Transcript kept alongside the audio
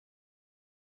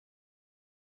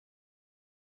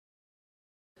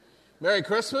Merry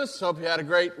Christmas. Hope you had a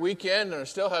great weekend and are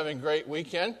still having a great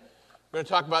weekend. We're going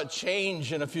to talk about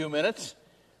change in a few minutes.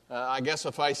 I guess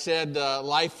if I said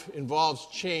life involves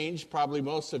change, probably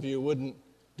most of you wouldn't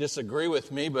disagree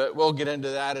with me, but we'll get into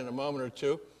that in a moment or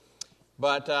two.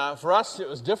 But for us, it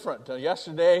was different.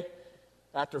 Yesterday,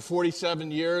 after 47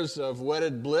 years of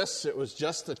wedded bliss, it was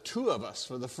just the two of us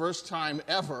for the first time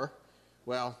ever.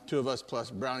 Well, two of us plus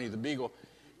Brownie the Beagle.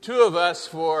 Two of us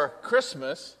for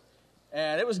Christmas.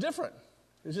 And it was different.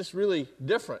 It was just really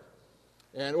different.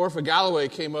 And Orpha Galloway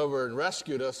came over and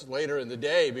rescued us later in the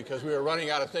day because we were running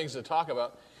out of things to talk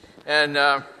about. And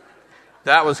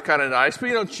that was kind of nice.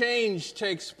 But, change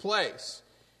takes place.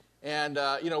 And,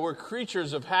 we're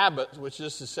creatures of habit, which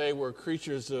is to say we're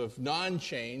creatures of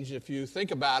non-change. If you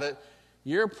think about it,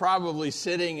 you're probably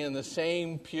sitting in the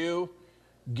same pew,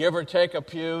 give or take a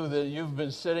pew, that you've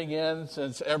been sitting in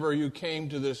since ever you came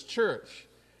to this church.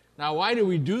 Now, why do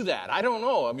we do that? I don't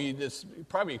know. I mean, it's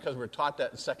probably because we're taught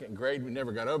that in second grade. We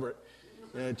never got over it.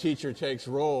 And a teacher takes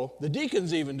roll. The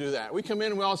deacons even do that. We come in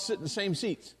and we all sit in the same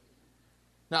seats.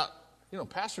 Now,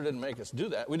 pastor didn't make us do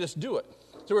that. We just do it.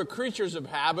 So we're creatures of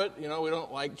habit. We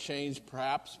don't like change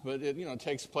perhaps, but it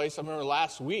takes place. I remember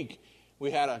last week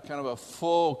we had a kind of a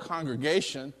full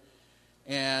congregation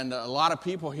and a lot of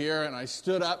people here, and I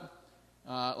stood up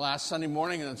last Sunday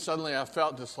morning, and then suddenly I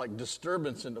felt this like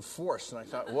disturbance in the force, and I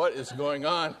thought, what is going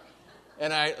on?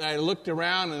 And I looked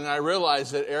around, and I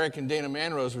realized that Eric and Dana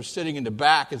Manrose were sitting in the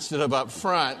back instead of up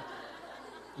front.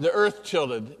 The earth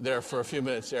tilted there for a few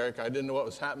minutes, Eric. I didn't know what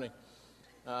was happening.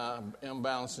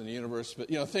 Imbalance in the universe. But,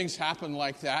 things happen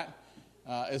like that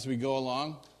as we go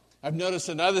along. I've noticed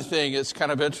another thing. It's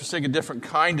kind of interesting, a different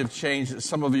kind of change that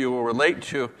some of you will relate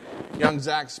to. Young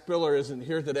Zach Spiller isn't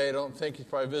here today. I don't think he's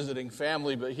probably visiting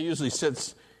family, but he usually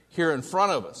sits here in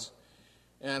front of us.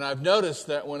 And I've noticed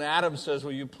that when Adam says,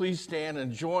 will you please stand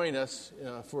and join us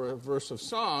for a verse of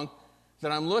song,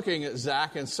 that I'm looking at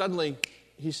Zach and suddenly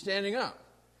he's standing up.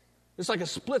 It's like a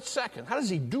split second. How does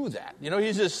he do that?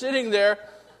 He's just sitting there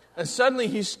and suddenly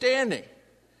he's standing.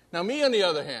 Now me, on the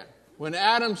other hand, when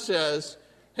Adam says,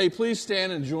 hey, please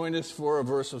stand and join us for a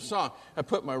verse of song, I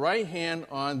put my right hand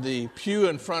on the pew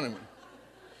in front of me.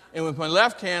 And with my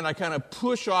left hand, I kind of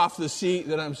push off the seat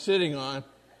that I'm sitting on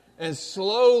and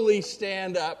slowly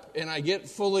stand up, and I get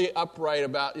fully upright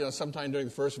about, sometime during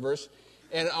the first verse.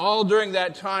 And all during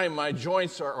that time, my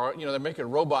joints are they're making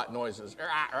robot noises,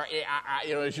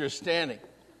 as you're standing.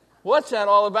 What's that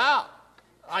all about?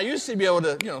 I used to be able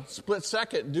to, split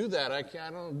second do that. I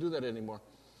don't do that anymore.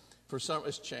 For some,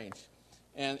 it's changed.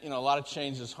 And, a lot of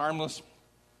change is harmless.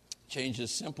 Change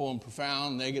is simple and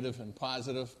profound, negative and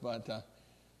positive, but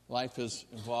life is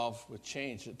involved with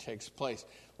change that takes place.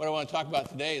 What I want to talk about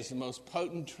today is the most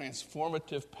potent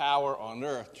transformative power on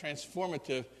earth.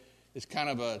 Transformative is kind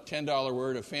of a $10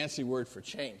 word, a fancy word for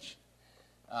change.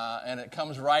 And it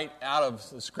comes right out of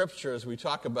the Scripture as we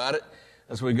talk about it,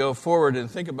 as we go forward and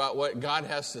think about what God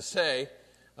has to say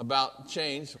about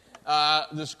change.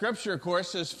 The Scripture, of course,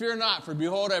 says, fear not, for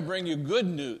behold, I bring you good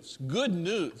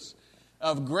news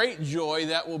of great joy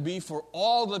that will be for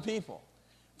all the people.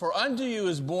 For unto you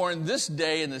is born this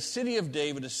day in the city of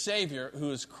David a Savior, who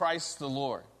is Christ the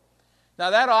Lord. Now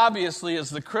that obviously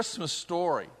is the Christmas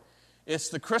story. It's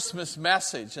the Christmas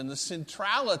message, and the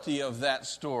centrality of that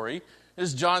story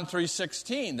is John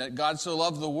 3:16, that God so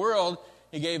loved the world,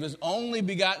 He gave His only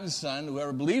begotten Son.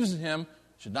 Whoever believes in Him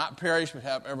should not perish but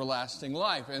have everlasting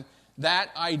life. And that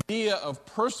idea of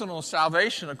personal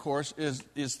salvation, of course, is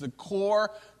the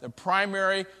core, the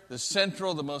primary, the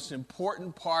central, the most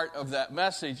important part of that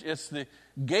message. It's the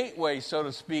gateway, so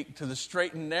to speak, to the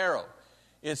straight and narrow.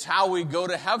 It's how we go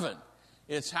to heaven.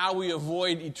 It's how we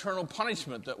avoid eternal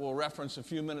punishment that we'll reference a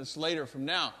few minutes later from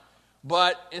now.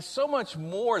 But it's so much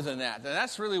more than that. And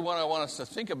that's really what I want us to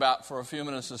think about for a few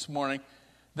minutes this morning.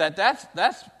 That's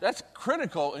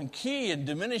critical and key, and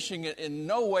diminishing it in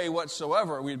no way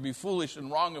whatsoever. We'd be foolish and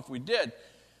wrong if we did.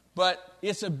 But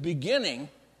it's a beginning,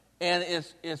 and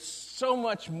it's so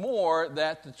much more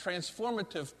that the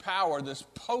transformative power, this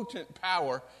potent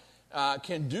power,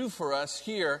 can do for us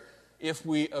here if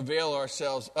we avail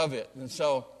ourselves of it. And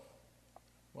so,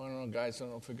 I don't know, guys, I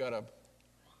don't know if we got a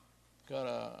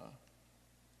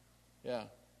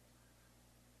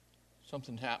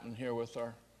something happened here with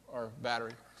our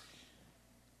battery.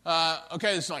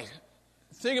 Okay, it's like,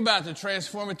 think about the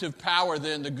transformative power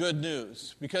then, the good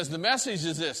news. Because the message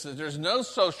is this, that there's no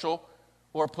social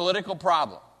or political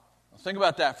problem. Think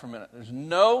about that for a minute. There's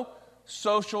no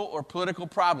social or political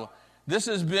problem. This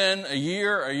has been a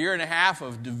year and a half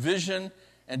of division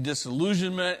and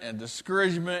disillusionment and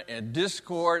discouragement and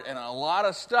discord and a lot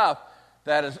of stuff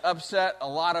that has upset a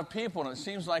lot of people, and it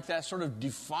seems like that sort of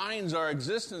defines our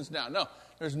existence now. No,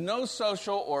 there's no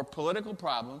social or political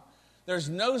problem. There's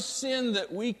no sin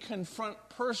that we confront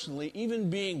personally, even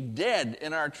being dead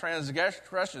in our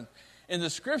transgression. In the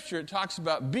Scripture, it talks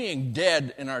about being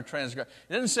dead in our transgression.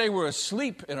 It didn't say we're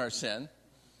asleep in our sin. It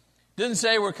didn't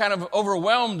say we're kind of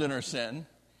overwhelmed in our sin.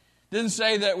 It didn't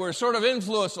say that we're sort of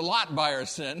influenced a lot by our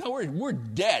sin. No, we're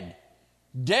dead.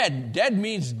 Dead. Dead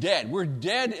means dead. We're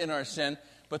dead in our sin,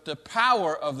 but the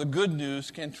power of the good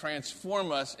news can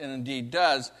transform us, and indeed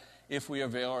does, if we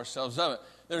avail ourselves of it.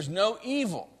 There's no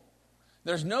evil.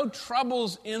 There's no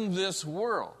troubles in this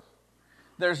world.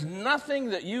 There's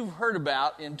nothing that you've heard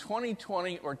about in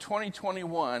 2020 or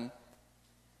 2021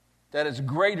 that is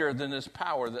greater than this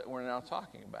power that we're now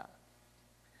talking about,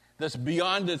 that's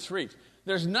beyond its reach.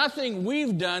 There's nothing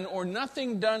we've done or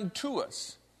nothing done to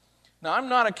us. Now, I'm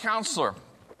not a counselor,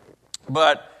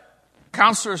 but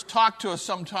counselors talk to us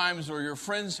sometimes, or your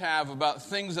friends have, about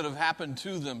things that have happened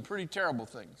to them, pretty terrible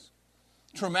things,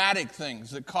 traumatic things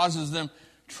that causes them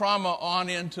trauma on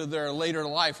into their later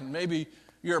life. And maybe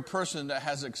you're a person that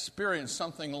has experienced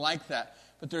something like that.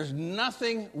 But there's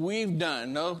nothing we've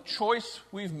done, no choice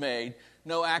we've made,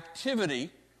 no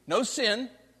activity, no sin,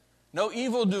 no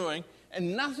evil doing,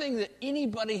 and nothing that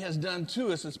anybody has done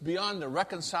to us that's beyond the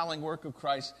reconciling work of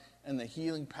Christ and the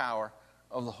healing power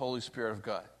of the Holy Spirit of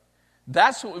God.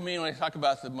 That's what we mean when we talk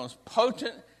about the most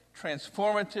potent,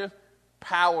 transformative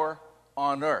power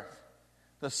on earth.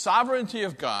 The sovereignty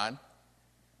of God,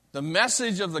 the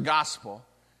message of the gospel,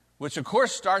 which of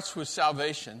course starts with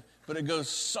salvation, but it goes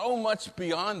so much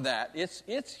beyond that.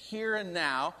 It's here and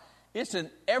now. It's an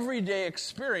everyday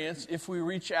experience if we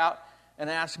reach out and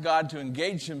ask God to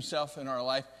engage himself in our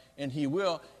life, and he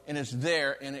will, and it's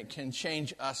there, and it can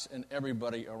change us and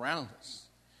everybody around us.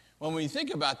 When we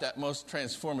think about that most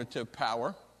transformative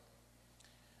power,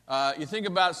 you think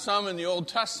about some in the Old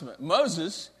Testament.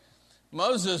 Moses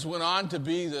went on to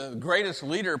be the greatest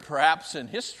leader perhaps in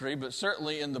history, but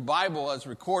certainly in the Bible as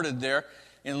recorded there,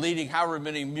 in leading however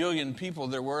many million people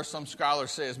there were. Some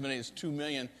scholars say as many as 2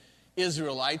 million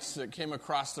Israelites that came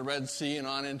across the Red Sea and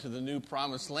on into the new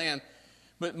promised land.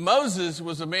 But Moses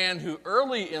was a man who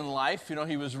early in life,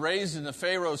 he was raised in the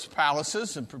Pharaoh's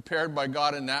palaces and prepared by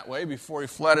God in that way before he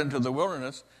fled into the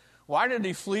wilderness. Why did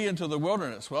he flee into the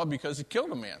wilderness? Well, because he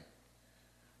killed a man.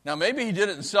 Now, maybe he did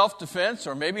it in self-defense,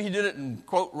 or maybe he did it in,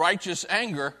 quote, righteous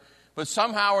anger, but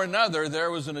somehow or another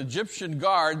there was an Egyptian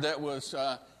guard that was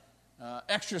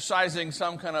exercising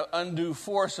some kind of undue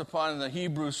force upon the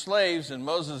Hebrew slaves, and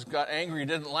Moses got angry,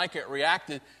 didn't like it,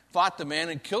 reacted, fought the man,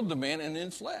 and killed the man, and then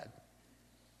fled.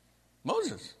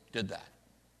 Moses did that.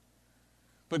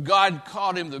 But God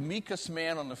called him the meekest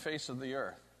man on the face of the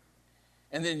earth,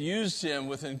 and then used him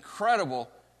with incredible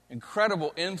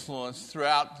influence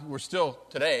throughout. We're still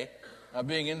today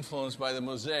being influenced by the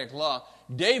Mosaic Law.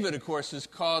 David, of course, is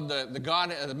called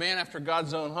the man after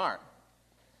God's own heart.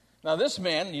 Now, this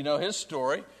man, you know his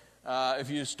story. If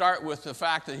you start with the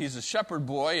fact that he's a shepherd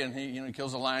boy and he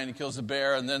kills a lion, he kills a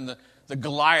bear, and then the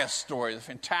Goliath story, the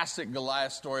fantastic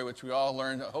Goliath story, which we all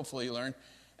learned, hopefully learned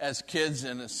as kids,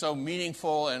 and it's so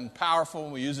meaningful and powerful,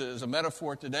 and we use it as a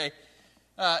metaphor today.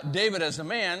 David as a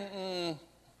man,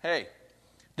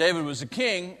 David was a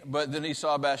king, but then he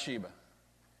saw Bathsheba.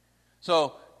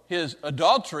 So his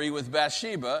adultery with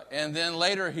Bathsheba, and then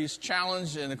later he's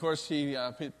challenged, and of course he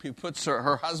puts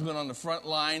her husband on the front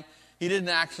line. He didn't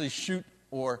actually shoot,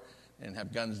 or didn't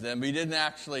have guns then, but he didn't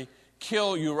actually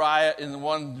kill Uriah in the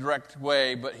one direct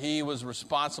way, but he was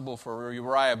responsible for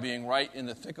Uriah being right in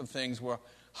the thick of things where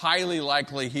highly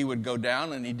likely he would go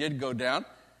down, and he did go down,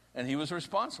 and he was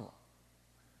responsible.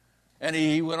 And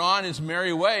he went on his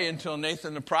merry way until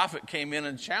Nathan the prophet came in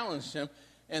and challenged him.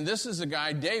 And this is a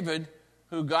guy, David,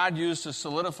 who God used to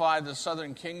solidify the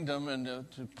southern kingdom and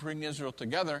to bring Israel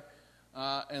together,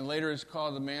 and later is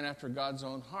called the man after God's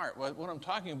own heart. What I'm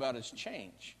talking about is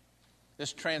change,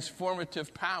 this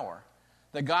transformative power,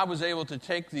 that God was able to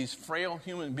take these frail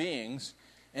human beings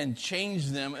and change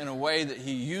them in a way that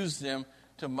he used them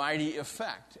to mighty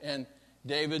effect. And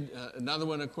David, another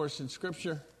one, of course, in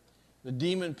Scripture, the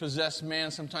demon-possessed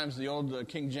man, sometimes the old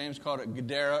King James called it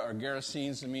Gadara or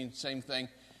Gerasenes, same thing.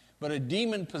 But a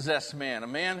demon-possessed man, a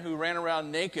man who ran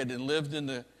around naked and lived in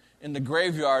the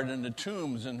graveyard and the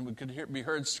tombs, and could be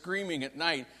heard screaming at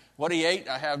night. What he ate,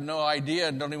 I have no idea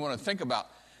and don't even want to think about.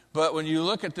 But when you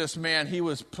look at this man, he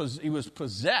was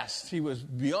possessed. He was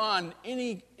beyond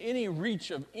any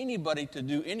reach of anybody to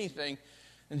do anything.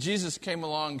 And Jesus came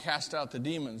along and cast out the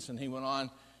demons, and he went on.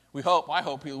 I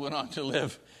hope he went on to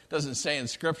live, doesn't say in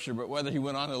Scripture, but whether he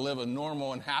went on to live a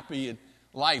normal and happy and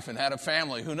life and had a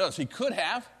family. Who knows? He could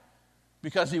have,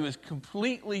 because he was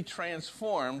completely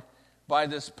transformed by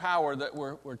this power that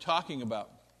we're talking about.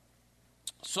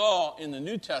 Saul in the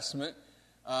New Testament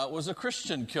was a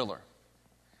Christian killer.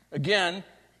 Again,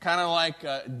 kind of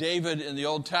like David in the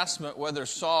Old Testament, whether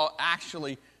Saul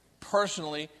actually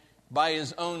personally, by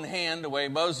his own hand, the way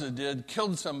Moses did,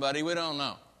 killed somebody, we don't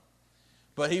know.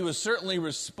 But he was certainly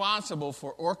responsible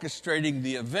for orchestrating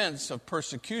the events of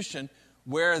persecution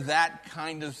where that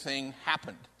kind of thing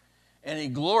happened. And he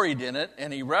gloried in it,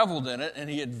 and he reveled in it, and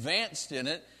he advanced in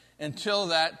it until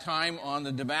that time on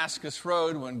the Damascus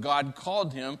Road when God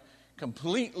called him,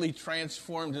 completely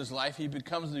transformed his life. He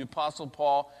becomes the Apostle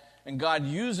Paul, and God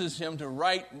uses him to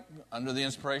write, under the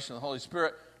inspiration of the Holy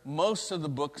Spirit, most of the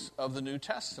books of the New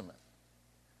Testament.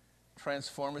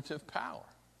 Transformative power.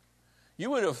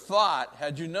 You would have thought,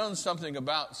 had you known something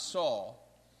about Saul,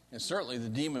 and certainly the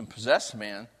demon-possessed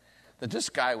man, that this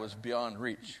guy was beyond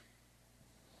reach.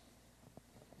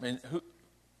 I mean,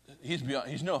 he's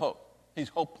no hope. He's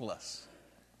hopeless.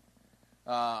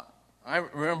 I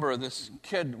remember this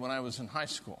kid when I was in high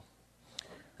school.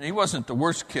 And he wasn't the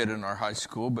worst kid in our high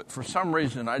school, but for some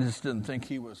reason I just didn't think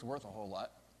he was worth a whole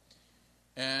lot.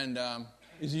 And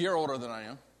he's a year older than I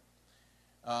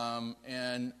am.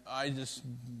 And I just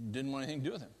didn't want anything to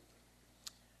do with him.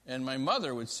 And my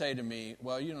mother would say to me,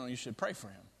 well, you should pray for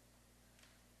him.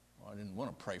 Well, I didn't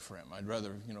want to pray for him. I'd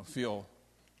rather, feel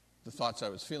the thoughts I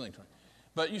was feeling toward him.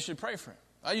 But you should pray for him.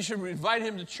 You should invite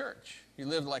him to church. He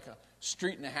lived like a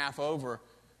street and a half over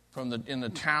in the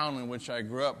town in which I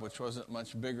grew up, which wasn't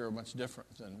much bigger or much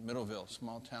different than Middleville,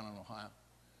 small town in Ohio.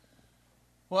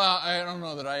 Well, I don't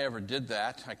know that I ever did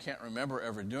that. I can't remember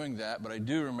ever doing that, but I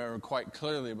do remember quite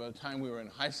clearly by the time we were in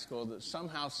high school that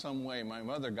somehow, some way, my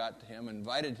mother got to him,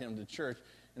 invited him to church,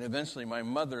 and eventually my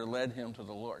mother led him to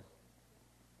the Lord.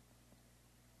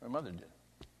 My mother did.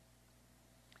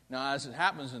 Now, as it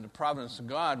happens in the providence of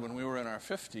God, when we were in our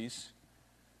 50s,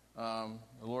 the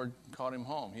Lord called him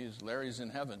home. Larry's in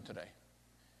heaven today.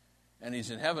 And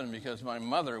he's in heaven because my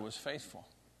mother was faithful.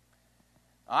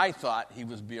 I thought he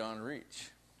was beyond reach.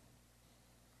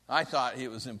 I thought it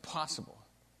was impossible.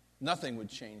 Nothing would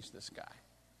change this guy.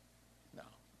 No,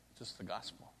 just the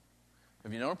gospel.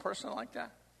 Have you known a person like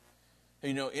that? Have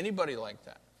you know anybody like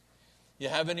that? You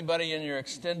have anybody in your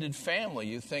extended family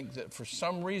you think that for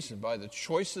some reason, by the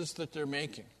choices that they're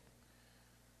making,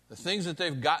 the things that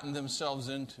they've gotten themselves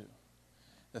into,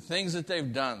 the things that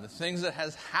they've done, the things that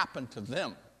has happened to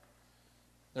them,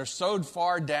 they're so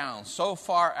far down, so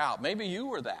far out. Maybe you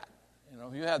were that.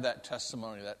 You had that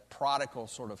testimony, that prodigal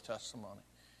sort of testimony,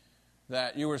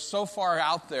 that you were so far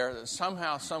out there that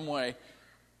somehow, some way,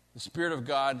 the Spirit of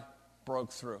God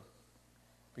broke through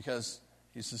because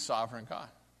he's the sovereign God.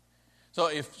 So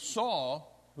if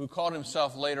Saul, who called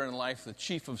himself later in life the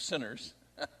chief of sinners,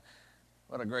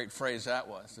 what a great phrase that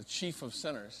was, the chief of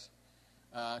sinners,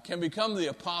 can become the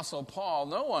Apostle Paul,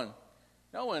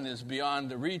 no one is beyond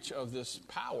the reach of this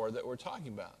power that we're talking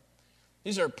about.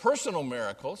 These are personal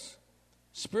miracles,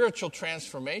 spiritual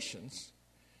transformations.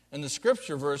 And the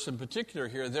scripture verse in particular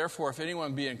here, therefore, if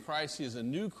anyone be in Christ, he is a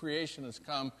new creation has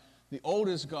come. The old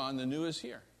is gone, the new is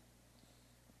here.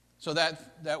 So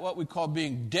that what we call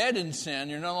being dead in sin,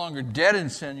 you're no longer dead in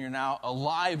sin, you're now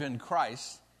alive in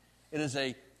Christ. It is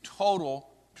a total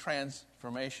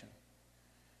transformation.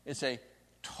 It's a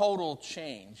total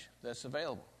change that's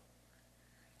available.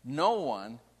 No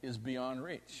one is beyond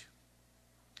reach.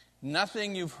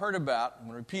 Nothing you've heard about, I'm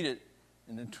going to repeat it,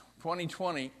 in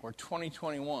 2020 or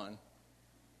 2021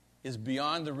 is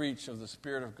beyond the reach of the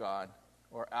Spirit of God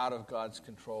or out of God's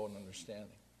control and understanding.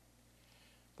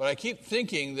 But I keep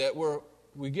thinking that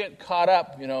we get caught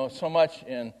up, so much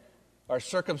in our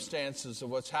circumstances of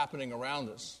what's happening around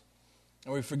us.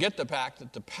 And we forget the fact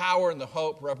that the power and the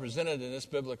hope represented in this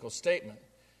biblical statement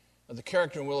of the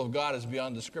character and will of God is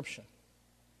beyond description.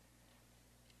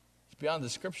 It's beyond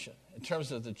description in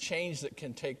terms of the change that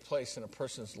can take place in a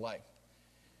person's life.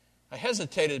 I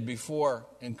hesitated before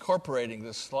incorporating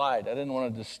this slide. I didn't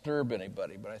want to disturb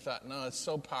anybody, but I thought, no, it's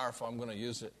so powerful, I'm going to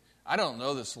use it. I don't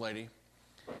know this lady.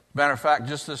 Matter of fact,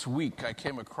 just this week I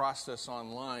came across this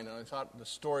online, and I thought the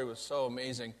story was so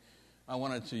amazing, I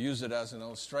wanted to use it as an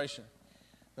illustration.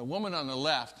 The woman on the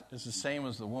left is the same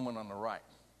as the woman on the right.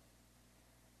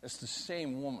 It's the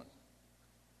same woman.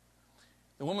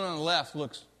 The woman on the left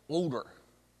looks older,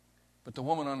 but the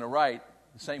woman on the right,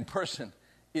 the same person,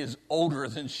 is older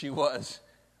than she was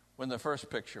when the first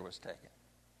picture was taken.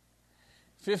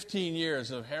 15 years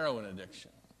of heroin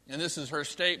addiction. And this is her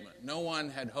statement. No one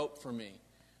had hope for me.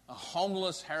 A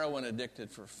homeless heroin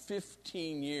addicted for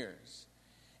 15 years.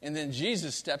 And then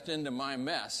Jesus stepped into my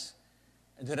mess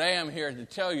And today I'm here to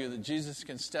tell you that Jesus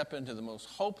can step into the most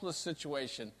hopeless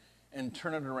situation and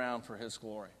turn it around for his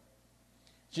glory.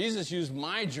 Jesus used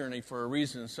my journey for a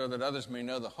reason, so that others may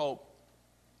know the hope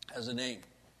has a name,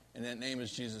 and that name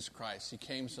is Jesus Christ. He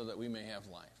came so that we may have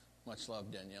life. Much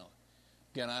love, Danielle.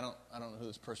 Again, I don't know who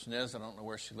this person is. I don't know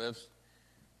where she lives.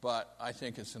 But I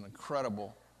think it's an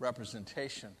incredible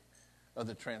representation of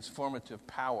the transformative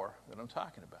power that I'm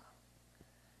talking about.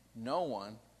 No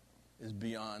one is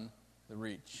beyond the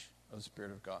reach of the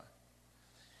Spirit of God.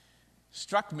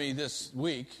 Struck me this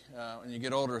week, when you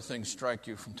get older, things strike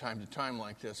you from time to time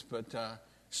like this, but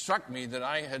struck me that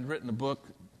I had written a book,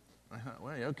 I thought,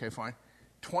 well, okay, fine,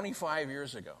 25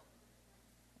 years ago.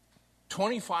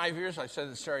 25 years, I said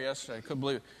to Sarah yesterday, I couldn't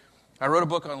believe it. I wrote a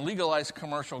book on legalized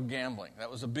commercial gambling. That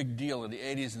was a big deal in the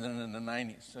 80s and then in the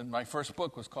 90s. And my first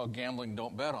book was called Gambling,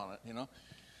 Don't Bet on It, you know.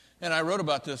 And I wrote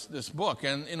about this book.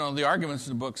 And, you know, the arguments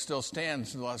in the book still stand.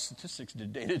 A lot of statistics are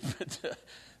dated,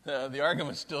 but the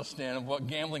arguments still stand of what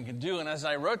gambling can do. And as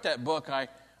I wrote that book,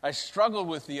 I struggled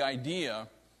with the idea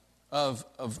of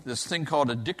this thing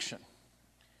called addiction.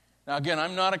 Now, again,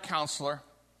 I'm not a counselor.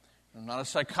 I'm not a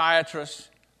psychiatrist.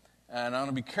 And I'm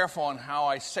going to be careful on how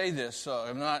I say this. So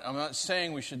I'm not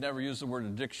saying we should never use the word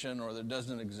addiction or that it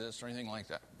doesn't exist or anything like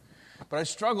that. But I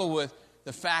struggle with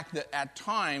the fact that at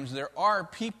times there are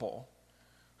people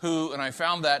who, and I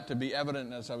found that to be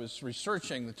evident as I was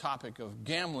researching the topic of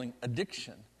gambling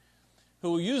addiction,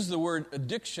 who will use the word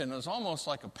addiction as almost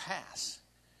like a pass.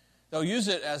 They'll use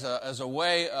it as a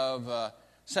way of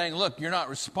saying, look, you're not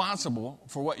responsible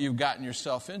for what you've gotten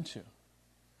yourself into.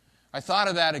 I thought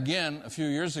of that again a few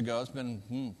years ago. It's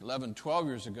been 11, 12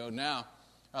 years ago now.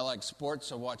 I like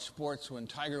sports. I watch sports when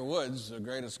Tiger Woods, the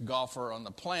greatest golfer on the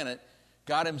planet,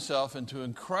 got himself into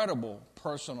incredible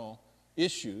personal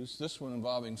issues, this one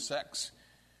involving sex,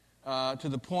 to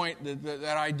the point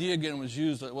that idea again was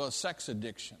used, well, sex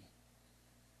addiction.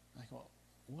 I go,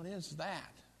 well, what is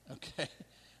that? Okay.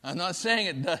 I'm not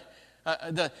saying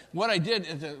it. What I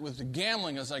did with the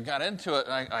gambling as I got into it,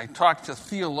 I talked to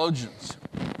theologians.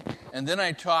 And then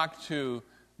I talked to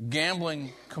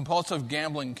compulsive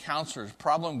gambling counselors,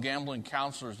 problem gambling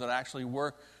counselors that actually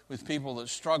work with people that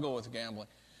struggle with gambling.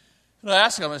 And I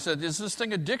asked them, I said, is this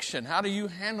thing addiction? How do you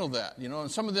handle that? You know,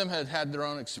 and some of them had had their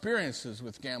own experiences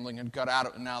with gambling and got out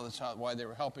of it, and now that's why they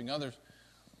were helping others.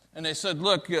 And they said,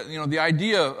 look, you know, the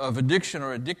idea of addiction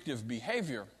or addictive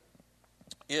behavior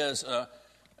is,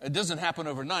 it doesn't happen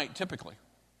overnight typically.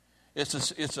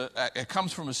 It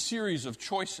comes from a series of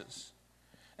choices.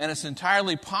 And it's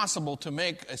entirely possible to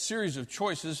make a series of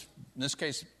choices, in this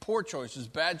case, poor choices,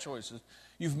 bad choices.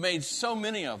 You've made so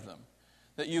many of them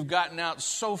that you've gotten out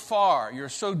so far, you're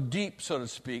so deep, so to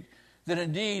speak, that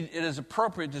indeed it is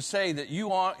appropriate to say that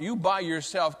you by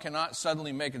yourself cannot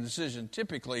suddenly make a decision,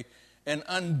 typically, and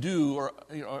undo or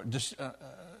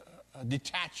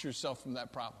detach yourself from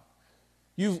that problem.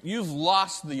 You've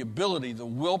lost the ability, the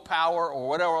willpower, or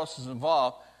whatever else is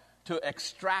involved to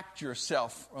extract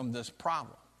yourself from this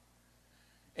problem.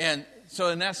 And so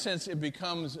in that sense, it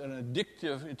becomes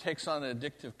it takes on an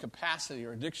addictive capacity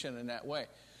or addiction in that way.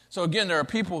 So again, there are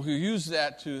people who use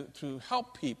that to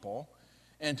help people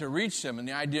and to reach them, and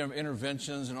the idea of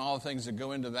interventions and all the things that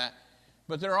go into that.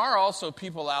 But there are also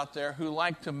people out there who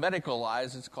like to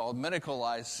medicalize, it's called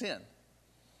medicalized sin.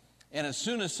 And as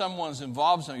soon as someone's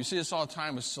involved, you see this all the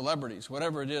time with celebrities,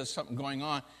 whatever it is, something going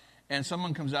on, and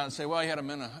someone comes out and say, well, he had a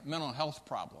mental health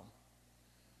problem.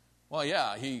 Well,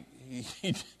 yeah, he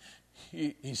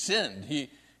sinned.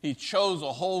 He chose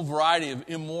a whole variety of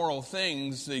immoral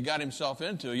things that he got himself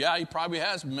into. Yeah, he probably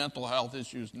has mental health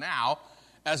issues now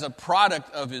as a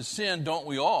product of his sin, don't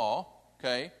we all?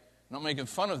 Okay? I'm not making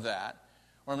fun of that.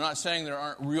 Or I'm not saying there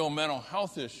aren't real mental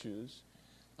health issues.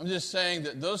 I'm just saying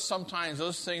that sometimes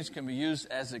those things can be used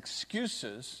as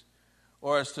excuses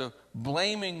or as to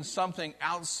blaming something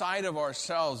outside of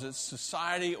ourselves. It's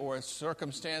society or it's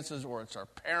circumstances or it's our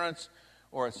parents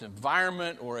or it's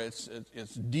environment or it's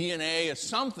DNA. It's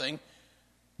something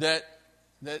that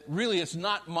really is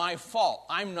not my fault.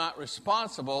 I'm not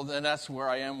responsible, then that's where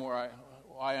I am where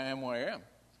I am.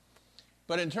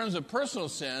 But in terms of personal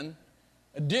sin,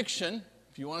 addiction,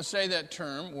 if you want to say that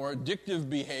term, or addictive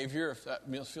behavior, if that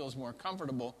feels more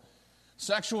comfortable,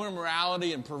 sexual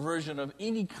immorality and perversion of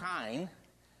any kind,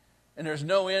 and there's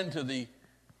no end to the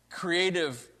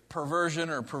creative perversion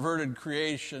or perverted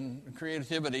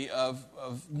creativity of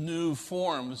new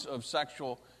forms of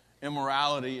sexual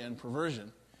immorality and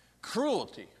perversion.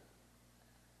 Cruelty.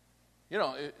 You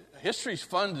know, history's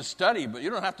fun to study, but you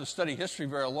don't have to study history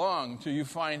very long until you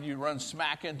find you run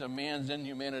smack into man's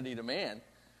inhumanity to man,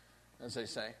 as they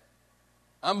say.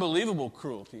 Unbelievable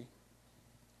cruelty.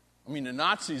 I mean, the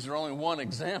Nazis are only one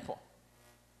example.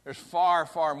 There's far,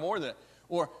 far more than that.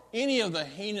 Or any of the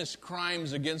heinous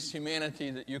crimes against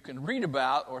humanity that you can read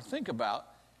about or think about,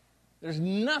 there's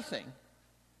nothing,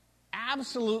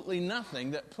 absolutely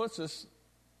nothing, that puts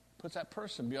that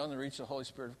person beyond the reach of the Holy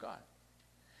Spirit of God.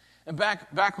 And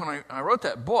back when I wrote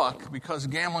that book, because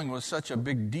gambling was such a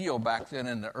big deal back then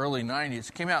in the early 90s,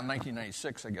 it came out in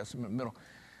 1996, I guess, in the middle.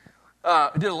 I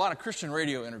did a lot of Christian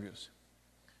radio interviews.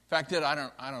 In fact, I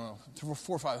don't know, 400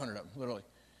 or 500 of them, literally.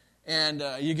 And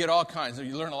you get all kinds.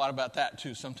 You learn a lot about that,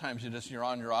 too. Sometimes you're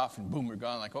on, you're off, and boom, you're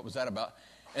gone. Like, what was that about?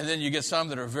 And then you get some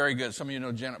that are very good. Some of you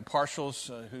know Janet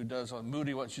Parshall, who does on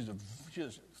Moody. She's a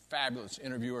fabulous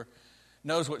interviewer,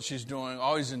 knows what she's doing,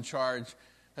 always in charge,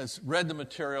 has read the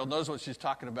material, knows what she's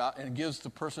talking about, and gives the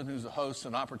person who's the host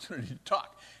an opportunity to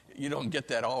talk. You don't get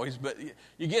that always, but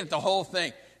you get the whole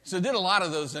thing. So I did a lot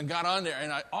of those and got on there,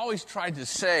 and I always tried to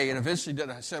say, and eventually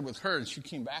I said with her, and she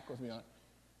came back with me on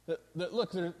it, that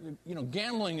look,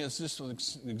 gambling is just an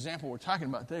example we're talking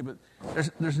about today, but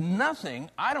there's nothing,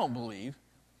 I don't believe,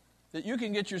 that you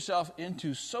can get yourself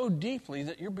into so deeply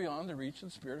that you're beyond the reach of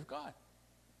the Spirit of God.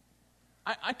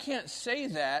 I can't say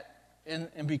that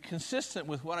and be consistent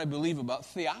with what I believe about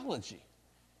theology,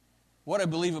 what I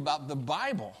believe about the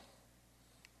Bible.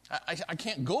 I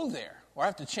can't go there, or I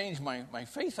have to change my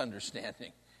faith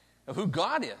understanding of who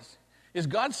God is. Is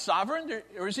God sovereign,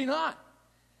 or is he not?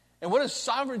 And what does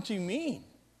sovereignty mean?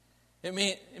 It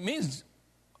means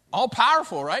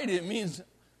all-powerful, right? It means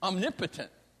omnipotent.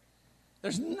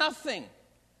 There's nothing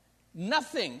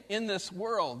in this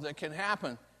world that can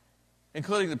happen,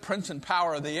 including the prince and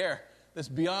power of the air, that's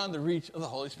beyond the reach of the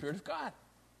Holy Spirit of God.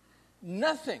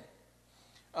 Nothing.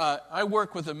 I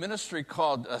work with a ministry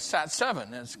called SAT7,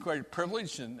 and it's quite a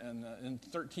privilege, and in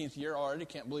 13th year already,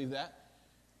 can't believe that.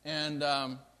 And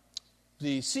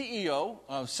the CEO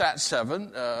of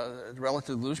SAT7,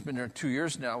 relatively loose, been there 2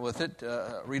 years now with it,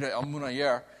 Rita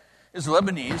El-Munayer, is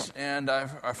Lebanese, and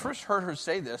I first heard her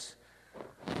say this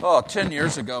 10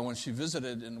 years ago when she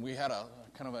visited, and we had a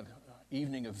kind of an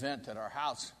evening event at our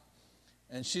house.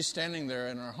 And she's standing there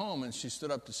in our home, and she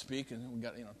stood up to speak, and we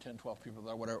got 10, 12 people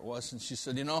there, whatever it was. And she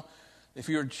said, if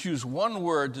you were to choose one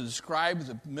word to describe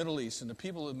the Middle East and the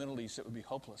people of the Middle East, it would be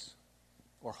hopeless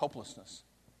or hopelessness.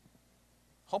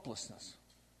 Hopelessness.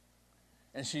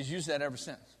 And she's used that ever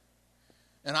since.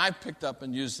 And I picked up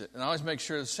and used it. And I always make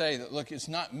sure to say that, look, it's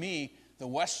not me, the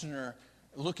Westerner,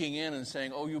 looking in and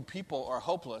saying, oh, you people are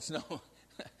hopeless. No,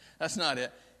 that's not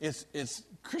it. It's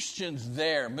Christians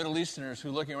there, Middle Easterners, who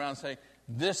are looking around and say,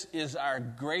 this is our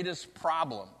greatest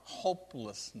problem,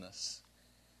 hopelessness.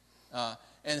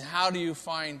 And how do you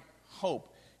find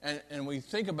hope? And we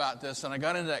think about this, and I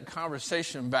got into that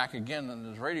conversation back again in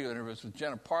those radio interviews with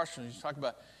Jenna Parsons. She talked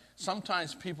about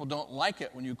sometimes people don't like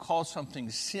it when you call something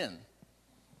sin.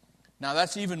 Now,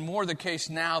 that's even more the case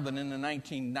now than in the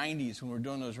 1990s when we were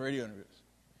doing those radio interviews.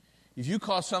 If you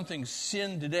call something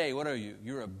sin today, what are you?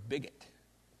 You're a bigot.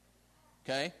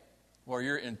 Okay? Or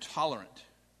you're intolerant.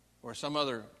 Or some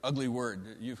other ugly word.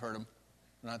 You've heard them.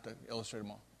 Not to illustrate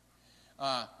them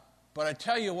all. But I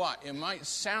tell you what, it might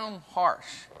sound harsh,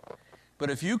 but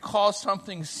if you call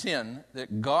something sin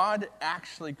that God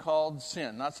actually called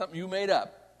sin, not something you made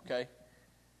up, okay?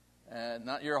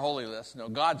 Not your holy list, no,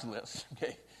 God's list,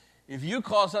 okay? If you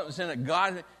call something sin that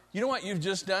God, you know what you've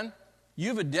just done?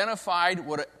 You've identified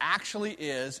what it actually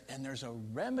is, and there's a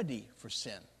remedy for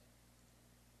sin.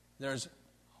 There's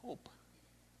hope.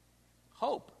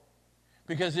 Hope.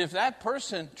 Because if that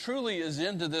person truly is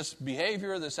into this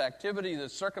behavior, this activity,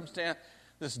 this circumstance,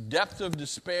 this depth of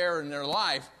despair in their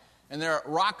life, and they're at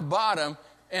rock bottom,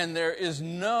 and there is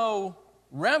no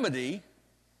remedy,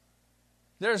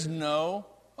 there's no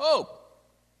hope.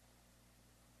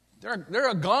 They're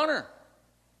a goner,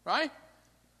 right?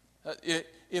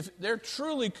 If they're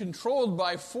truly controlled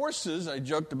by forces, I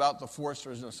joked about the force,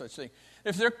 there's no such thing.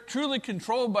 If they're truly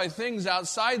controlled by things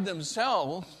outside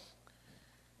themselves,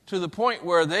 to the point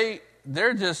where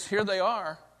they're just, here they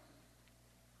are,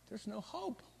 there's no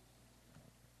hope.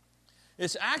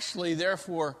 It's actually,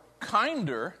 therefore,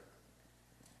 kinder,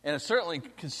 and it's certainly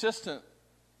consistent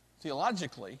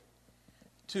theologically,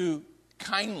 to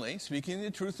kindly, speaking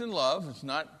the truth in love. It's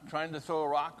not trying to throw a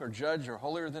rock or judge or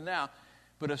holier than thou.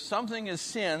 But if something is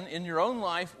sin in your own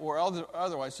life or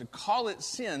otherwise, to call it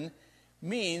sin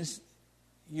means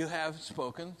you have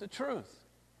spoken the truth.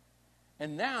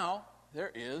 And now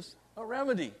there is a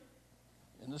remedy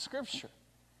in the Scripture.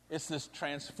 It's this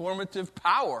transformative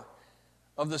power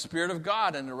of the Spirit of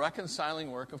God and the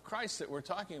reconciling work of Christ that we're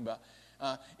talking about.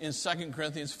 In 2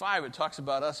 Corinthians 5, it talks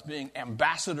about us being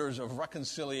ambassadors of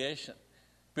reconciliation.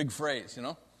 Big phrase,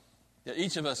 that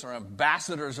each of us are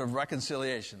ambassadors of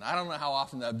reconciliation. I don't know how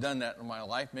often I've done that in my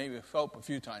life, maybe a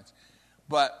few times.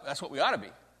 But that's what we ought to be,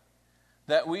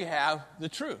 that we have the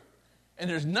truth. And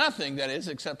there's nothing that is,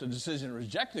 except a decision to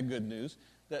reject the good news,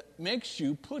 that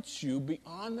puts you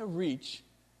beyond the reach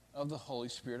of the Holy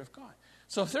Spirit of God.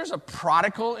 So if there's a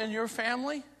prodigal in your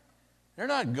family, they're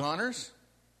not goners.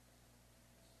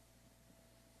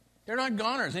 They're not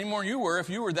goners any more than you were if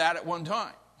you were that at one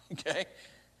time, okay?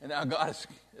 And now God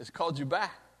has called you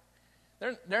back.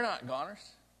 They're not goners.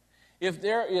 If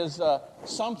there is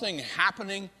something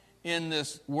happening in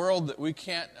this world that we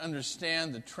can't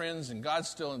understand the trends, and God's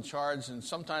still in charge, and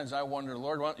sometimes I wonder,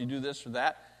 Lord, why don't you do this or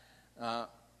that?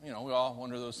 We all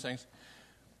wonder those things.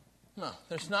 No,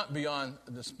 that's not beyond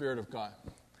the Spirit of God.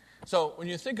 So when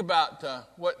you think about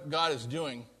what God is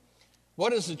doing,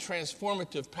 what does the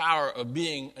transformative power of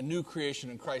being a new creation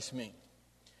in Christ mean?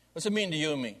 What's it mean to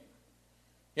you and me?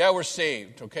 Yeah, we're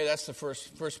saved, okay? That's the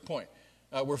first point.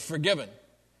 We're forgiven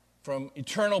from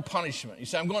eternal punishment. You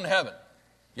say, I'm going to heaven.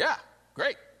 Yeah,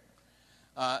 great.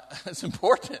 That's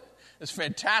important. It's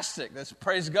fantastic. That's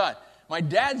praise God. My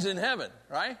dad's in heaven,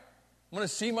 right? I'm going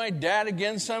to see my dad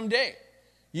again someday.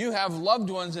 You have loved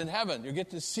ones in heaven. You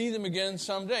get to see them again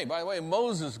someday. By the way,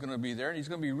 Moses is going to be there, and he's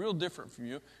going to be real different from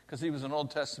you because he was an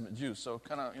Old Testament Jew. So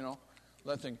kind of,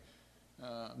 let things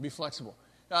be flexible.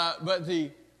 But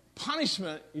the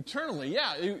punishment eternally,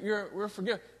 yeah, we're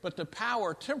forgiven. But the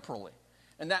power temporally.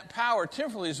 And that power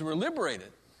temporally is we're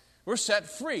liberated. We're set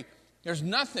free. There's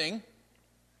nothing.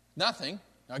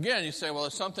 Again, you say, well,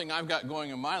 there's something I've got going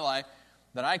in my life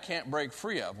that I can't break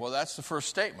free of. Well, that's the first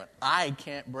statement. I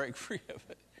can't break free of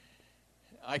it.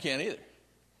 I can't either.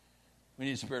 We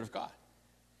need the Spirit of God.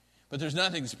 But there's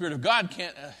nothing the Spirit of God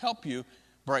can't help you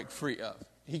break free of.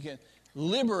 He can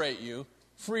liberate you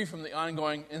free from the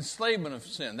ongoing enslavement of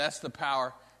sin. That's the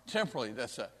power temporally.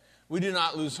 We do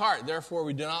not lose heart. Therefore,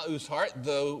 we do not lose heart,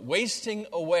 though wasting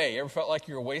away. You ever felt like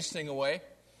you're wasting away?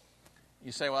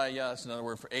 You say, well, yeah, that's another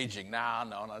word for aging.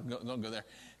 No, don't go there.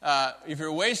 If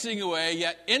you're wasting away,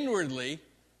 yet inwardly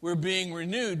we're being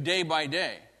renewed day by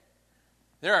day.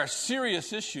 There are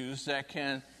serious issues that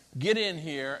can get in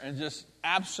here and just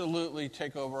absolutely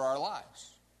take over our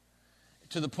lives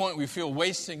to the point we feel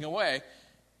wasting away.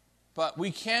 But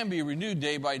we can be renewed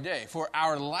day by day. For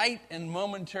our light and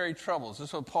momentary troubles, this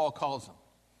is what Paul calls them.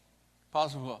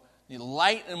 The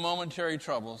light and momentary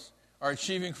troubles are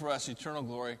achieving for us eternal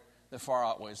glory that far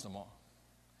outweighs them all.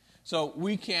 So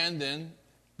we can then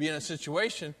be in a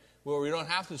situation where we don't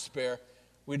have to despair,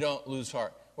 we don't lose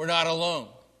heart. We're not alone.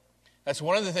 That's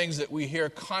one of the things that we hear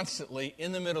constantly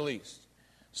in the Middle East.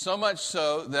 So much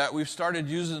so that we've started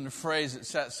using the phrase at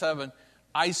Set 7,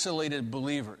 isolated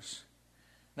believers.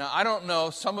 Now, I don't know,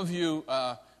 some of you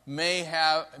may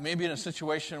be in a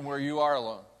situation where you are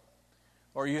alone,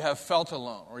 or you have felt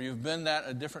alone, or you've been that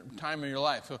at a different time in your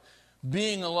life. So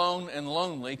being alone and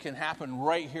lonely can happen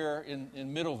right here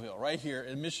in Middleville, right here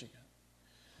in Michigan.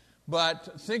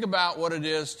 But think about what it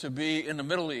is to be in the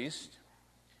Middle East,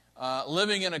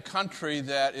 living in a country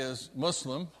that is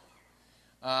Muslim,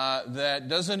 that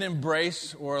doesn't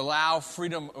embrace or allow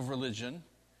freedom of religion,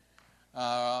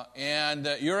 and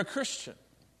you're a Christian.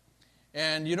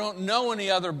 And you don't know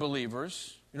any other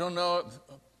believers. You don't know,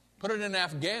 put it in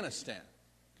Afghanistan,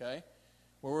 okay,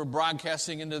 where we're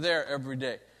broadcasting into there every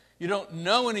day. You don't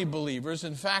know any believers.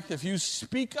 In fact, if you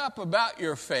speak up about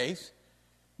your faith,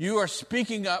 you are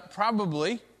speaking up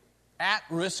probably at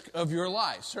risk of your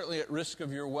life, certainly at risk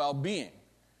of your well-being,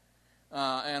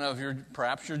 and of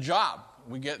perhaps your job.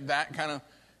 We get that kind of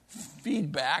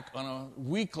feedback on a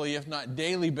weekly, if not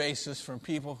daily basis from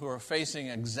people who are facing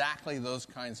exactly those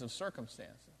kinds of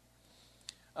circumstances.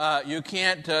 You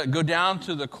can't go down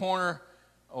to the corner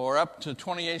or up to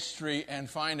 28th Street and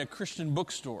find a Christian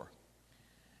bookstore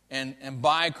and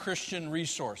buy Christian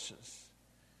resources.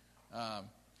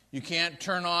 You can't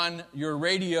turn on your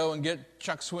radio and get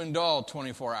Chuck Swindoll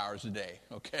 24 hours a day,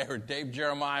 okay, or Dave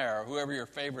Jeremiah or whoever your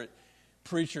favorite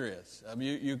preacher is.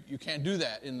 You can't do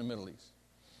that in the Middle East.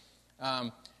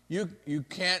 You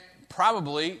can't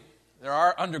probably, there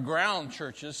are underground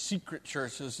churches, secret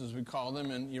churches as we call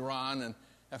them, in Iran and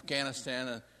Afghanistan,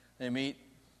 and they meet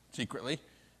secretly,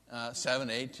 7,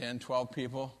 8, 10, 12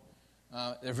 people.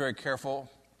 They're very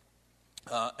careful,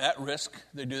 at risk,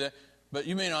 they do that. But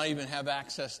you may not even have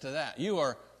access to that. You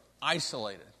are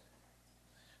isolated.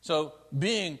 So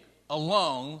being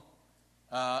alone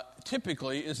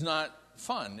typically is not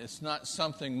fun. It's not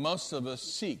something most of us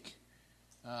seek.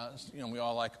 We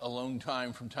all like alone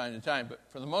time from time to time, but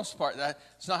for the most part,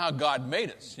 that's not how God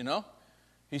made us,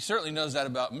 He certainly knows that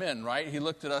about men, right? He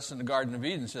looked at us in the Garden of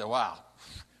Eden and said, wow,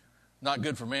 not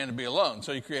good for man to be alone,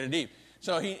 so he created Eve.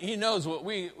 So he knows what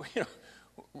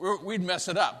we'd mess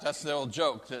it up. That's the old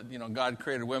joke that, God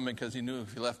created women because he knew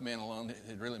if he left man alone,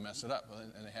 he'd really mess it up,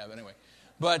 and they have anyway.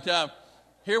 But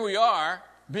here we are.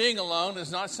 Being alone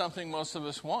is not something most of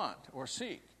us want or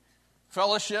seek.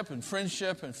 Fellowship and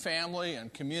friendship and family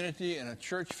and community and a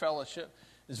church fellowship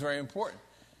is very important.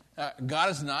 God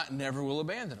is not and never will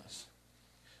abandon us.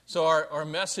 So our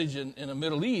message in the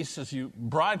Middle East, as you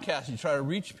broadcast, you try to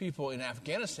reach people in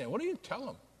Afghanistan, what do you tell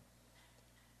them?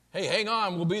 Hey, hang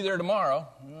on, we'll be there tomorrow.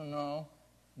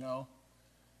 No.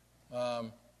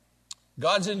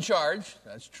 God's in charge.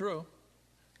 That's true.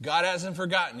 God hasn't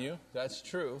forgotten you. That's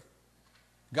true.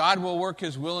 God will work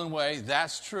his will and way.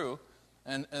 That's true.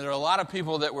 And there are a lot of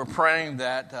people that were praying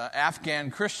that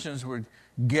Afghan Christians would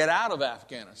get out of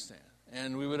Afghanistan.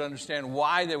 And we would understand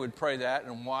why they would pray that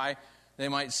and why they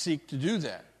might seek to do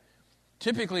that.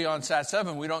 Typically on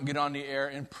Sat7, we don't get on the air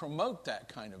and promote that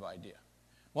kind of idea.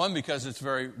 One, because it's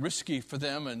very risky for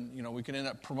them, and we can end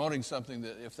up promoting something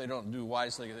that if they don't do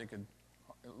wisely, they could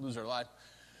lose their life.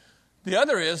 The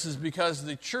other is because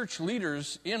the church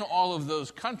leaders in all of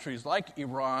those countries, like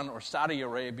Iran or Saudi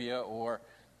Arabia or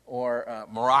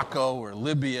Morocco or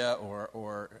Libya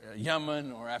or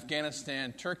Yemen or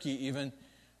Afghanistan, Turkey even,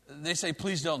 they say,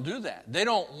 please don't do that. They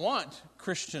don't want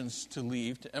Christians to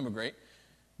leave, to emigrate,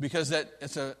 because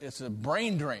it's a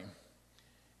brain drain.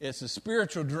 It's a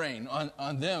spiritual drain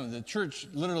on them. The church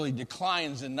literally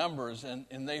declines in numbers,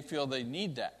 and they feel they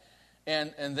need that.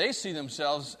 And they see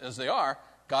themselves, as they are,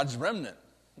 God's remnant.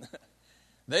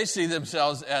 They see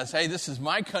themselves as, hey, this is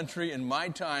my country and my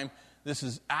time. This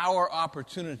is our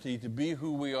opportunity to be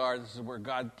who we are. This is where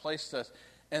God placed us.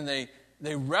 And they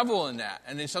revel in that.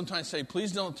 And they sometimes say,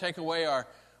 please don't take away our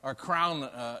crown,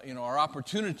 our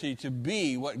opportunity to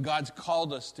be what God's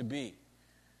called us to be.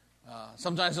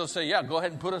 Sometimes they'll say, yeah, go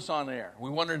ahead and put us on air. We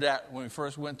wondered that when we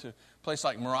first went to a place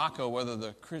like Morocco, whether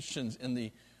the Christians in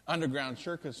the underground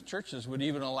churches would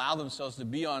even allow themselves to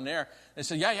be on air. They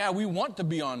said, yeah, we want to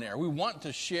be on air. We want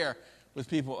to share with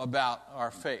people about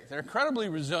our faith. They're incredibly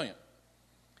resilient,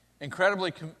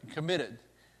 incredibly committed,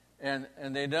 and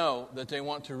they know that they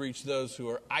want to reach those who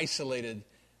are isolated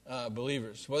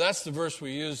believers. Well, that's the verse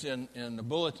we used in the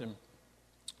bulletin.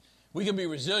 We can be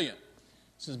resilient.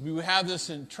 It says, we have this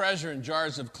in treasure in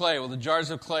jars of clay. Well, the jars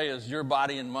of clay is your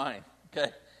body and mine,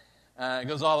 okay? It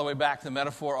goes all the way back to the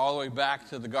metaphor, all the way back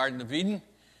to the Garden of Eden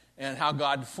and how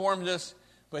God formed us.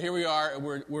 But here we are,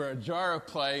 we're a jar of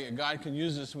clay, and God can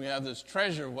use us, and we have this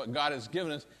treasure of what God has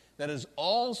given us that is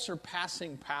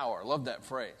all-surpassing power. I love that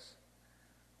phrase.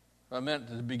 I meant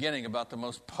at the beginning about the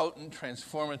most potent,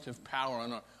 transformative power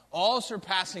on earth.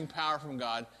 All-surpassing power from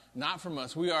God, not from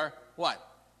us. We are, what?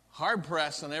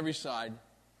 Hard-pressed on every side,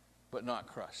 but not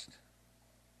crushed.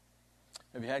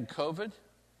 Have you had COVID?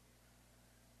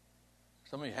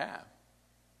 Some of you have.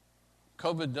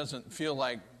 COVID doesn't feel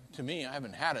like, to me, I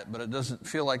haven't had it, but it doesn't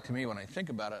feel like to me when I think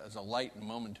about it as a light and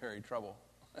momentary trouble.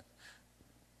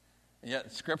 And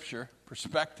yet, Scripture,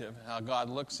 perspective, how God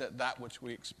looks at that which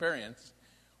we experience,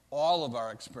 all of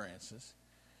our experiences,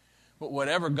 but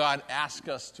whatever God asks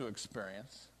us to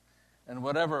experience, and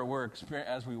whatever we're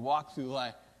experiencing as we walk through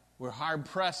life, we're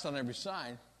hard-pressed on every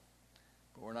side,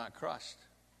 but we're not crushed.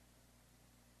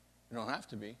 We don't have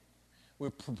to be. We're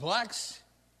perplexed,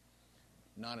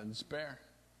 not in despair.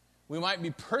 We might be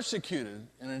persecuted,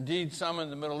 and indeed some in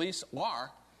the Middle East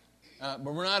are, but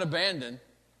we're not abandoned.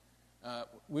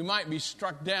 We might be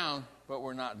struck down, but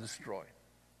we're not destroyed.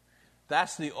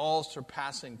 That's the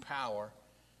all-surpassing power,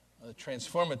 the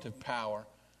transformative power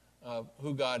of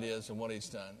who God is and what he's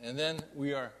done. And then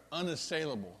we are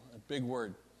unassailable, a big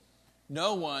word.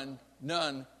 No one,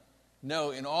 none,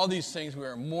 no, in all these things we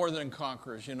are more than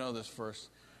conquerors. You know this verse.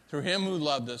 Through him who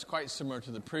loved us, quite similar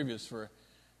to the previous verse.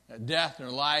 Death nor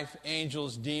life,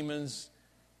 angels, demons,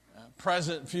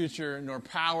 present, future, nor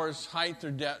powers, height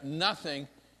or depth, nothing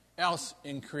else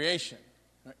in creation,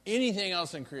 or anything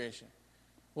else in creation,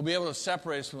 will be able to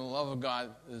separate us from the love of God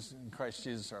that is in Christ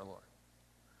Jesus our Lord.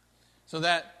 So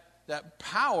that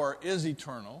power is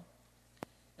eternal,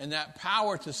 and that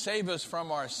power to save us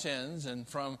from our sins and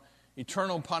from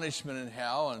eternal punishment in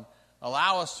hell and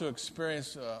allow us to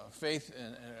experience faith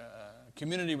and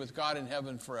community with God in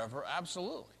heaven forever,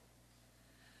 absolutely.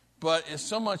 But it's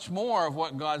so much more of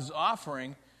what God's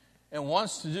offering and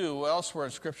wants to do, elsewhere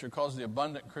in Scripture calls the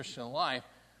abundant Christian life,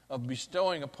 of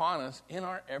bestowing upon us in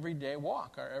our everyday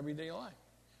walk, our everyday life.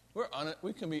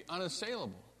 We can be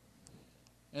unassailable.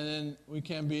 And then we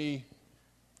can be,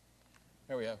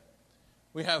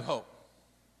 we have hope.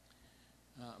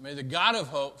 May the God of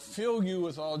hope fill you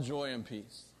with all joy and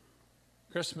peace.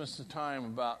 Christmas is a time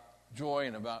about joy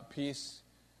and about peace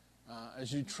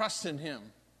as you trust in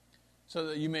Him, so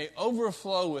that you may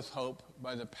overflow with hope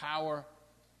by the power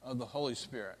of the Holy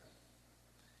Spirit.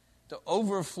 To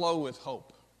overflow with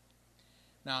hope.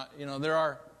 Now, there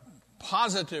are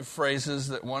positive phrases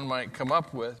that one might come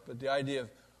up with, but the idea of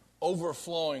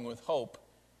overflowing with hope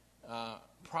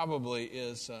probably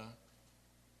is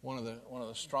one of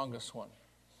the strongest ones.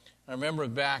 I remember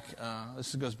back,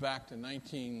 this goes back to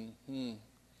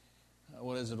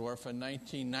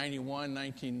 1991,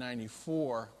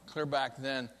 1994, clear back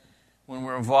then, when we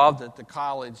were involved at the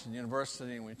college and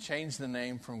university, and we changed the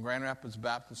name from Grand Rapids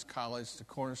Baptist College to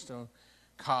Cornerstone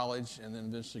College, and then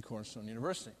eventually Cornerstone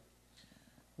University,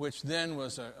 which then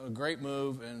was a great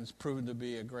move and has proven to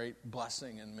be a great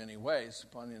blessing in many ways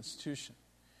upon the institution.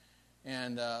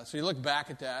 And so you look back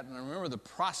at that, and I remember the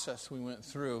process we went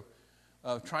through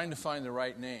of trying to find the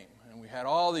right name. And we had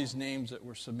all these names that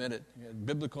were submitted. We had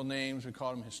biblical names, we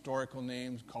called them historical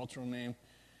names, cultural names,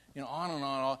 on and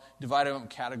on, all divided up in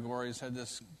categories, had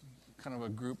this kind of a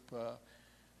group, a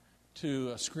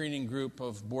screening group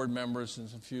of board members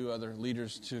and a few other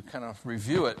leaders to kind of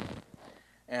review it.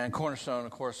 And Cornerstone,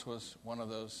 of course, was one of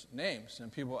those names.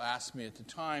 And people asked me at the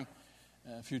time,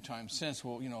 a few times since,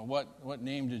 well, what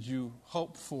name did you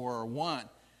hope for or want?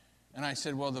 And I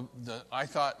said, well, I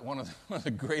thought one of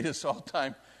the greatest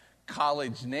all-time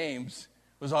college names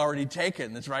was already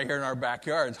taken. It's right here in our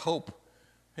backyard. It's Hope,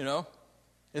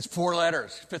 It's 4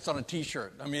 letters. Fits on a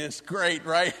T-shirt. I mean, it's great,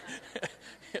 right?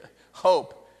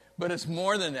 Hope. But it's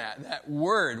more than that. That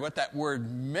word, what that word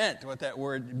meant, what that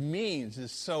word means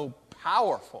is so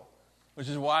powerful, which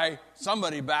is why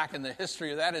somebody back in the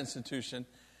history of that institution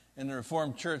in the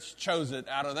Reformed Church chose it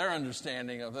out of their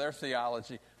understanding of their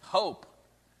theology. Hope.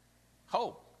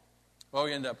 Hope. Well,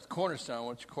 we end up with Cornerstone,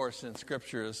 which, of course, in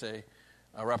Scripture is a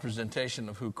representation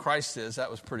of who Christ is.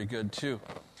 That was pretty good, too.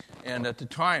 And at the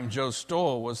time, Joe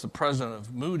Stoll was the president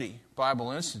of Moody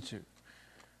Bible Institute.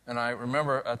 And I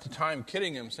remember at the time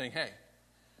kidding him, saying, hey,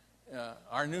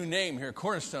 our new name here,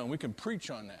 Cornerstone, we can preach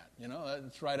on that.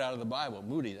 That's right out of the Bible.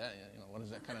 Moody, what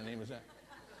is that kind of name is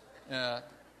that?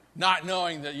 Not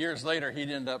knowing that years later he'd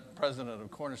end up president of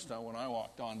Cornerstone when I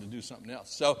walked on to do something else.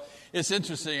 So it's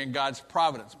interesting in God's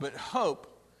providence. But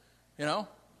hope,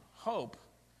 hope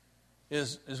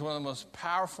is one of the most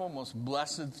powerful, most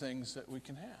blessed things that we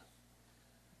can have.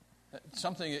 It's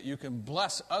something that you can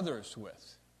bless others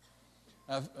with.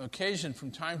 I've occasion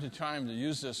from time to time to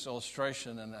use this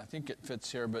illustration, and I think it fits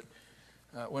here, but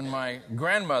when my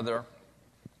grandmother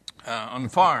on the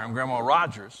farm, Grandma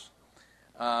Rogers,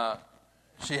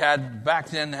 she had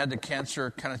the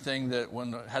cancer kind of thing that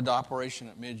when had the operation,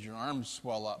 it made your arms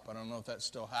swell up. I don't know if that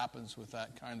still happens with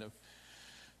that kind of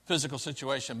physical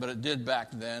situation, but it did back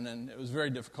then, and it was very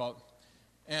difficult.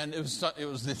 And it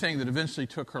was the thing that eventually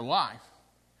took her life.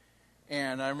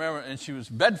 And I remember, and she was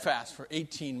bedfast for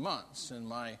 18 months. And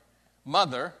my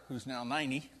mother, who's now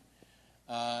 90,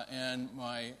 and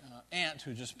my aunt,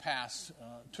 who just passed,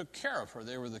 took care of her.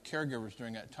 They were the caregivers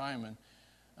during that time. And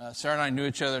Sarah and I knew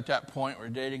each other at that point. We were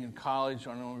dating in college.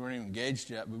 I don't know, we weren't even engaged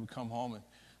yet, but we'd come home. And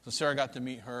so Sarah got to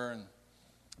meet her,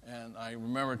 and I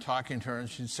remember talking to her, and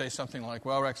she'd say something like,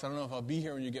 well, Rex, I don't know if I'll be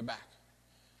here when you get back.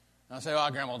 And I'd say, oh,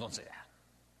 Grandma, don't say that.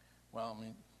 Well, I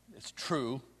mean, it's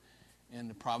true in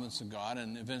the providence of God,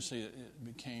 and eventually it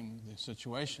became the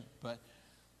situation. But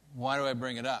why do I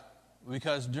bring it up?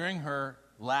 Because during her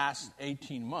last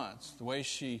 18 months, the way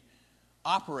she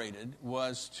operated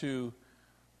was to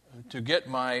get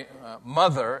my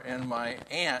mother and my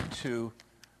aunt to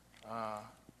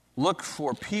look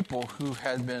for people who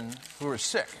were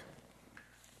sick,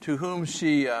 to whom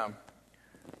she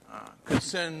could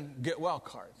send get well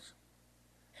cards.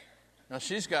 Now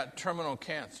she's got terminal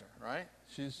cancer, right?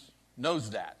 She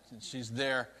knows that, and she's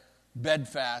there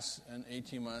bedfast in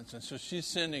 18 months, and so she's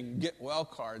sending get well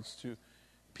cards to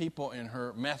people in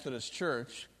her Methodist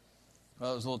church.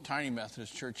 Well, it was a little tiny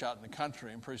Methodist church out in the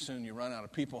country, and pretty soon you run out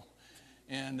of people.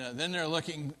 And then they're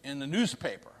looking in the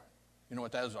newspaper. You know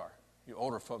what those are. You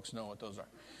older folks know what those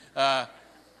are.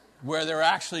 Where there are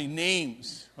actually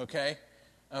names, okay,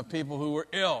 of people who were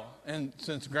ill. And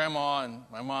since Grandma and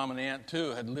my mom and aunt,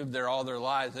 too, had lived there all their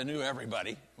lives, they knew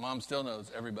everybody. Mom still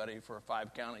knows everybody for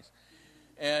 5 counties.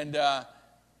 And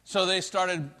so they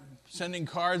started sending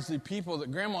cards to people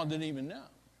that Grandma didn't even know.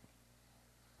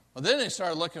 Well, then they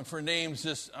started looking for names.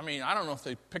 I don't know if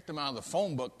they picked them out of the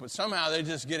phone book, but somehow they're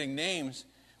just getting names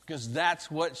because that's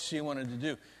what she wanted to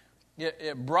do.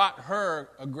 It brought her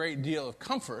a great deal of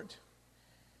comfort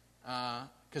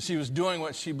because she was doing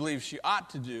what she believed she ought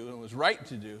to do and was right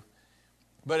to do,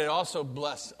 but it also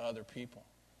blessed other people.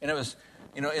 And it was,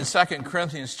 in 2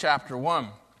 Corinthians chapter 1,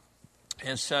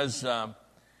 It says, here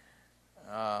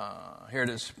it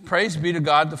is, "Praise be to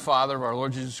God the Father of our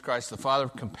Lord Jesus Christ, the Father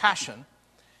of compassion,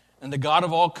 and the God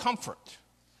of all comfort,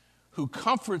 who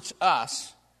comforts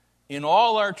us in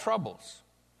all our troubles,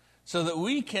 so that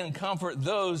we can comfort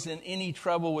those in any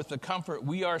trouble with the comfort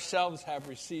we ourselves have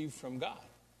received from God."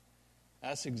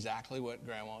 That's exactly what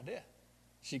Grandma did.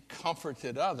 She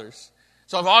comforted others.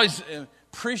 So I've always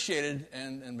appreciated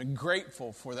and been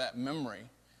grateful for that memory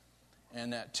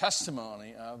and that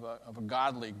testimony of a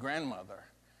godly grandmother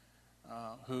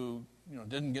who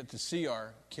didn't get to see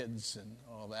our kids and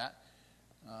all that,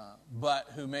 but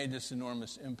who made this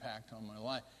enormous impact on my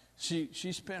life.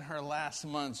 She spent her last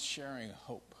months sharing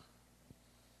hope,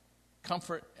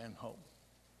 comfort and hope.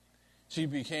 She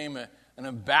became an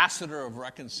ambassador of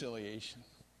reconciliation,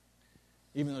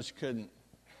 even though she couldn't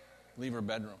leave her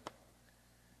bedroom.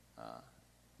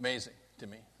 Amazing to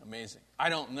me, amazing. I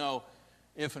don't know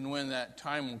if and when that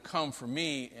time will come for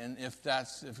me, and if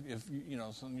you're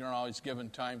not always given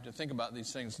time to think about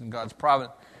these things in God's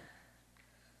providence.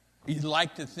 You'd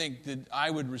like to think that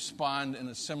I would respond in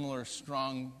a similar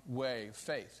strong way of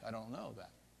faith. I don't know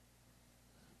that.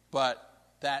 But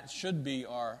that should be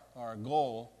our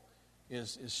goal,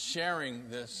 is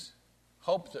sharing this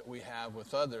hope that we have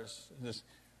with others, this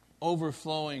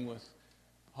overflowing with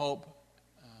hope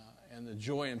and the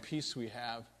joy and peace we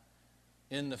have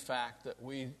in the fact that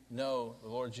we know the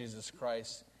Lord Jesus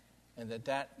Christ, and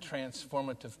that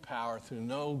transformative power through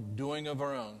no doing of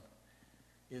our own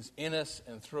is in us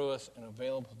and through us and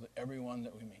available to everyone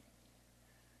that we meet.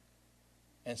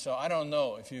 And so I don't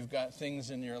know if you've got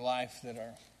things in your life that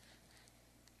are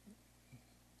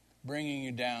bringing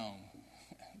you down,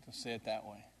 to say it that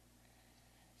way.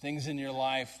 Things in your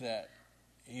life that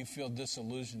you feel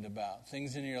disillusioned about.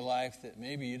 Things in your life that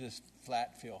maybe you just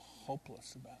flat feel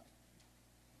hopeless about.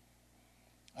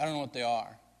 I don't know what they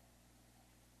are.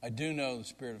 I do know the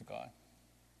Spirit of God.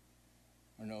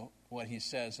 I know what He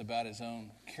says about His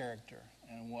own character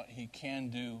and what He can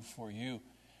do for you.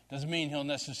 Doesn't mean He'll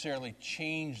necessarily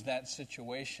change that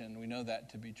situation. We know that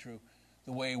to be true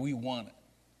the way we want it.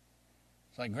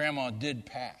 It's like Grandma did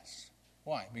pass.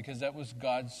 Why? Because that was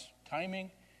God's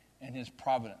timing and His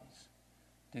providence.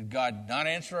 Did God not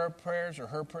answer our prayers or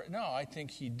her prayers? No, I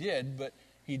think He did, but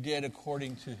He did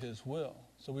according to His will.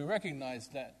 So we recognize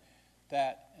that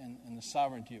and the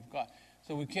sovereignty of God.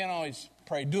 So we can't always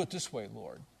pray, "Do it this way,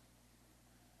 Lord."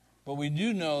 But we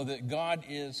do know that God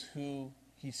is who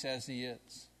He says He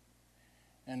is.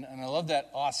 And I love that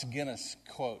Os Guinness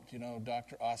quote.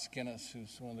 Dr. Os Guinness,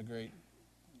 who's one of the great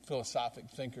philosophic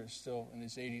thinkers, still in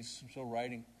his 80s, still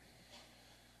writing.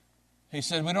 He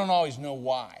said, we don't always know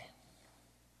why.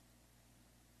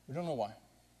 We don't know why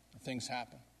things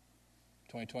happen.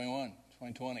 2021,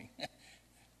 2020.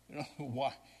 We don't know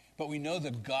why. But we know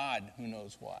the God who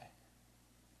knows why.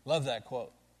 Love that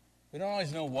quote. We don't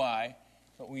always know why,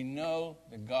 but we know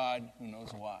the God who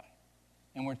knows why.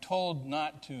 And we're told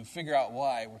not to figure out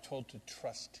why. We're told to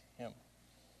trust Him.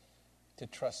 To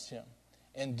trust Him.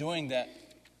 And doing that,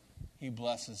 He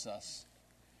blesses us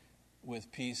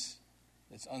with peace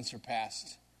that's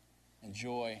unsurpassed and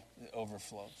joy that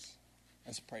overflows.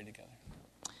 Let's pray together.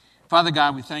 Father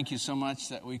God, we thank You so much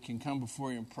that we can come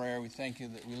before You in prayer. We thank You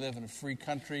that we live in a free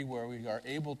country where we are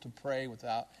able to pray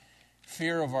without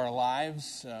fear of our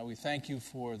lives. We thank You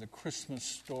for the Christmas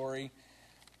story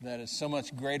that is so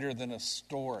much greater than a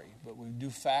story. But we do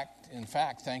in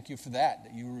fact, thank You for that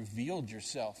You revealed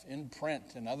Yourself in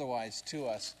print and otherwise to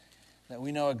us, that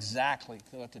we know exactly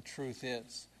what the truth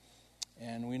is.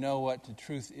 And we know what the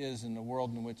truth is in the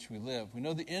world in which we live. We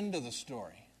know the end of the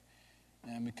story.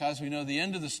 And because we know the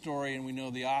end of the story and we know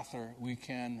the author, we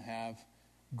can have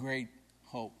great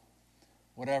hope.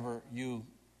 Whatever You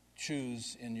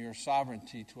choose in Your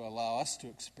sovereignty to allow us to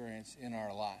experience in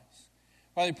our lives.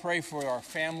 Father, we pray for our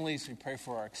families. We pray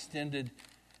for our extended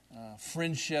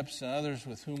friendships and others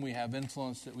with whom we have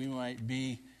influence, that we might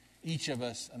be, each of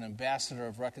us, an ambassador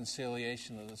of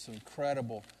reconciliation, of this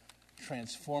incredible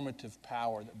transformative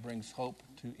power that brings hope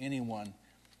to anyone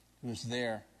who is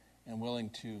there and willing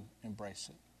to embrace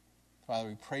it. Father,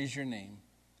 we praise Your name.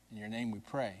 In Your name we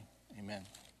pray. Amen.